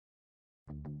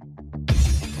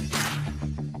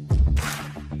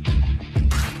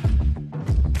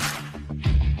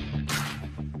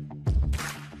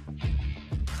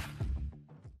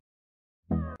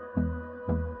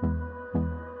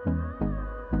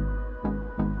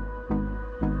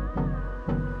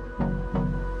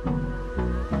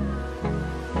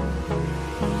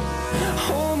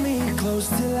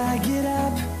close till I get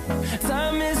up.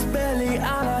 Time is barely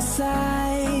on our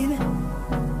side.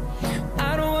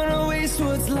 I don't wanna waste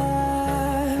what's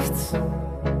left.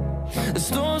 The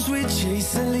storms we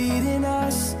chase are leading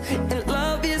us, and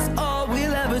love is all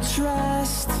we'll ever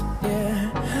trust.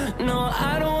 Yeah, no,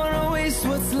 I don't wanna waste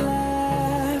what's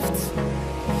left.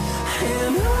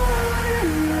 And on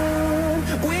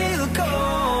we'll go,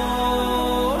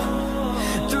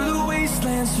 through the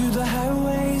wastelands, through the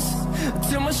highways,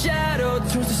 till my shadow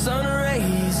turns to sun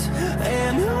rays.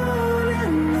 And on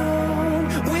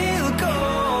we'll go,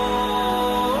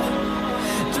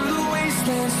 through the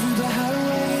wastelands, through the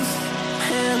highways,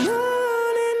 and on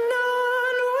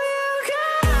we'll go.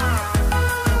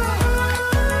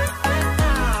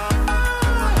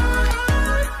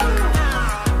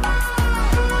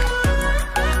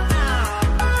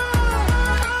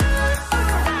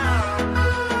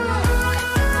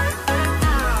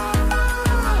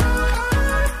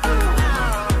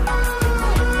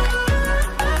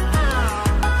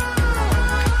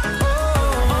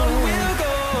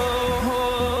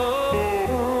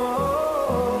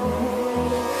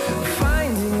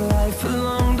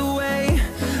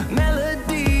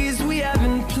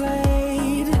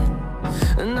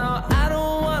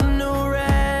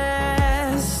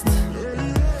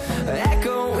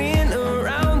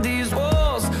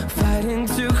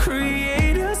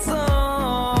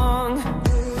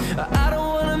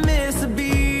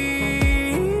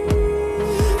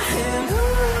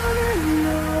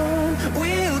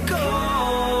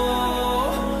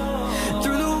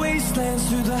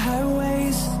 Through the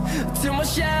highways, till my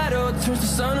shadow turns to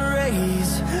sun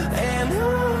rays. And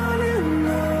on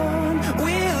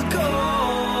we'll go,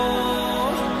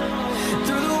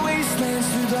 through the wastelands,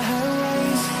 through the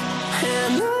highways,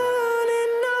 and on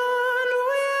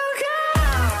we'll go.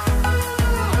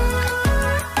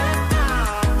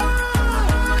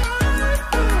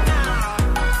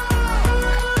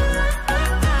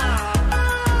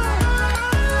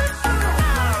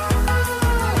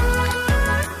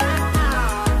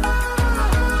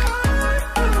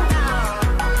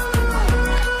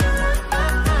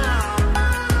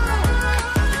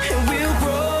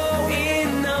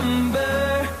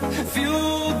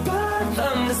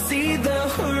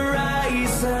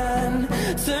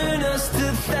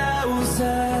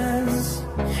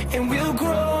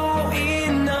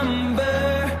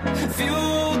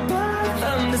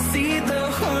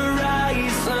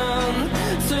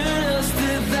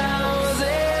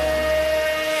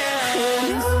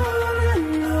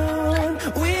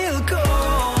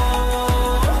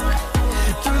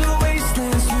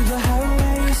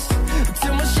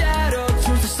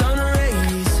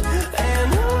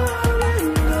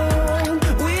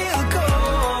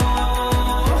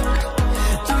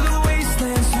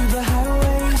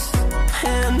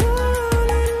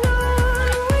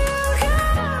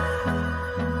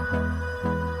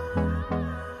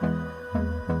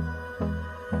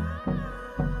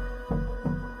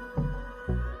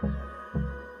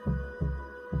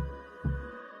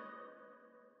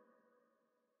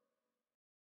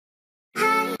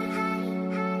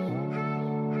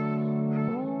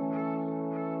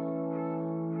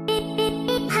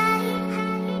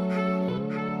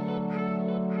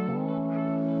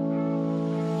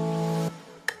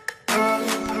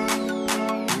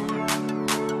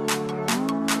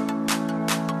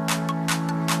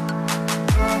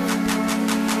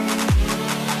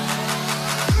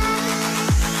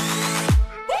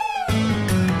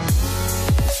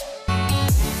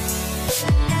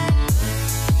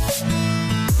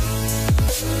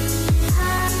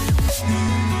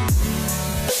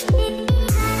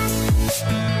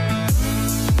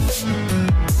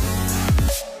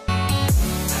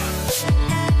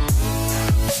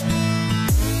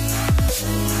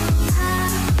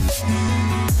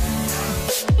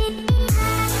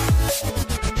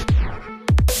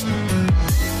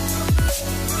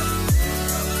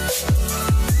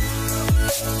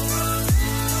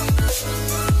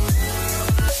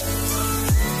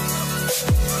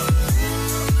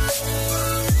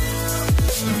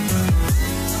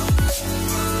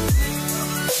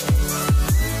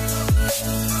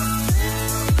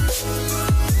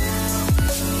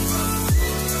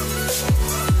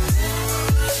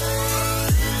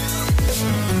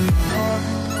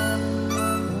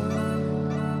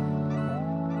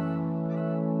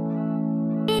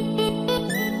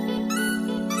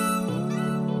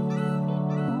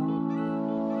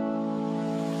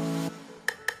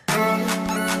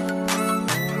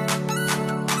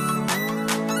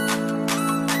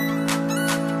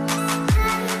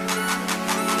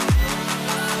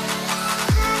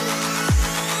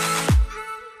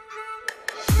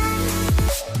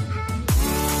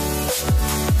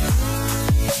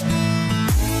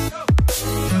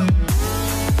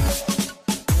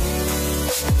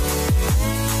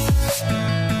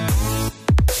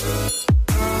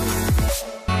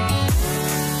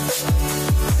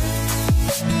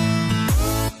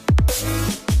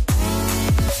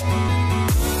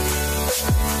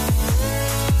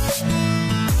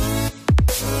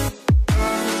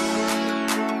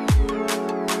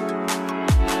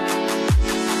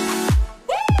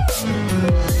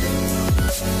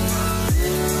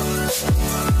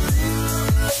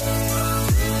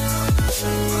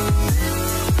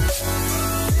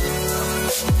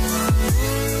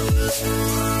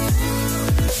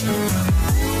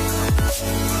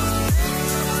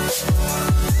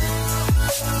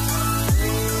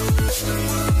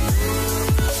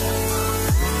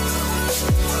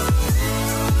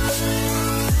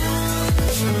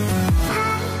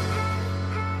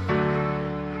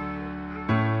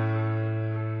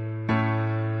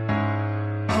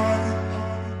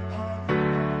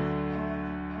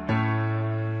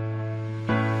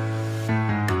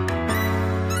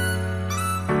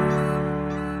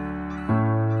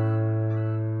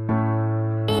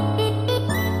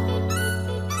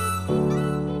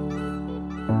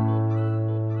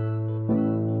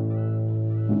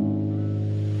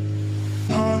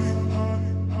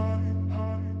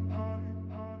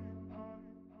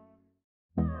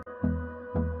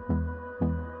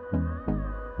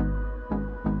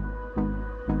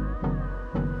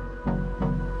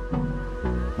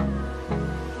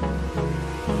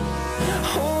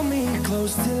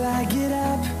 till I get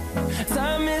up.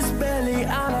 Time is barely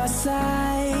on our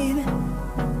side.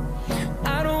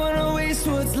 I don't wanna waste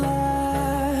what's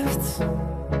left.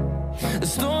 The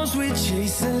storms we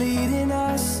chase are leading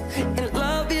us, and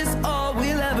love is all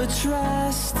we'll ever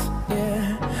trust. Yeah,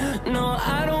 no,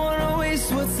 I don't wanna waste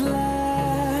what's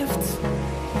left.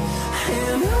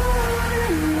 And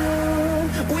on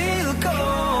we'll go,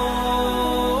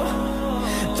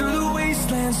 through the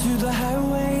wastelands, through the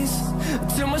highways,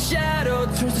 till my shadow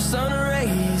turns to sun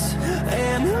rays.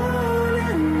 And on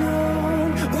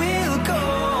we'll go,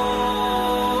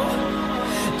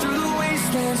 through the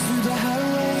wastelands, through the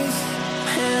highways,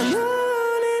 and on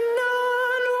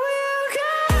we'll go.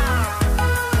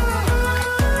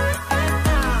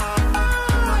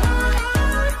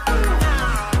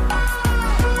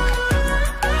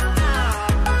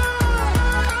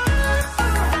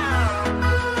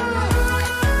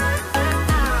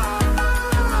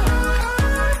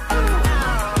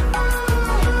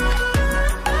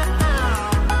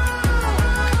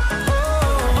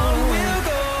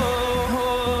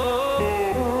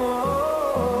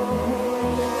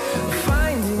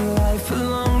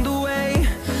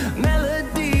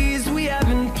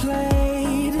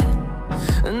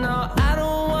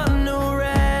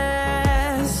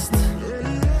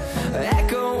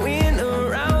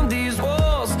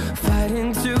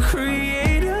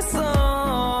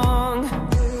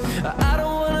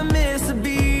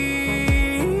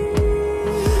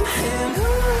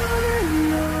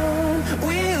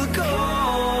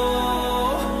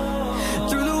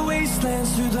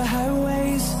 Through the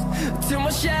highways, till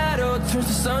my shadow turns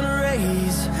to sun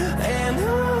rays. And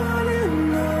on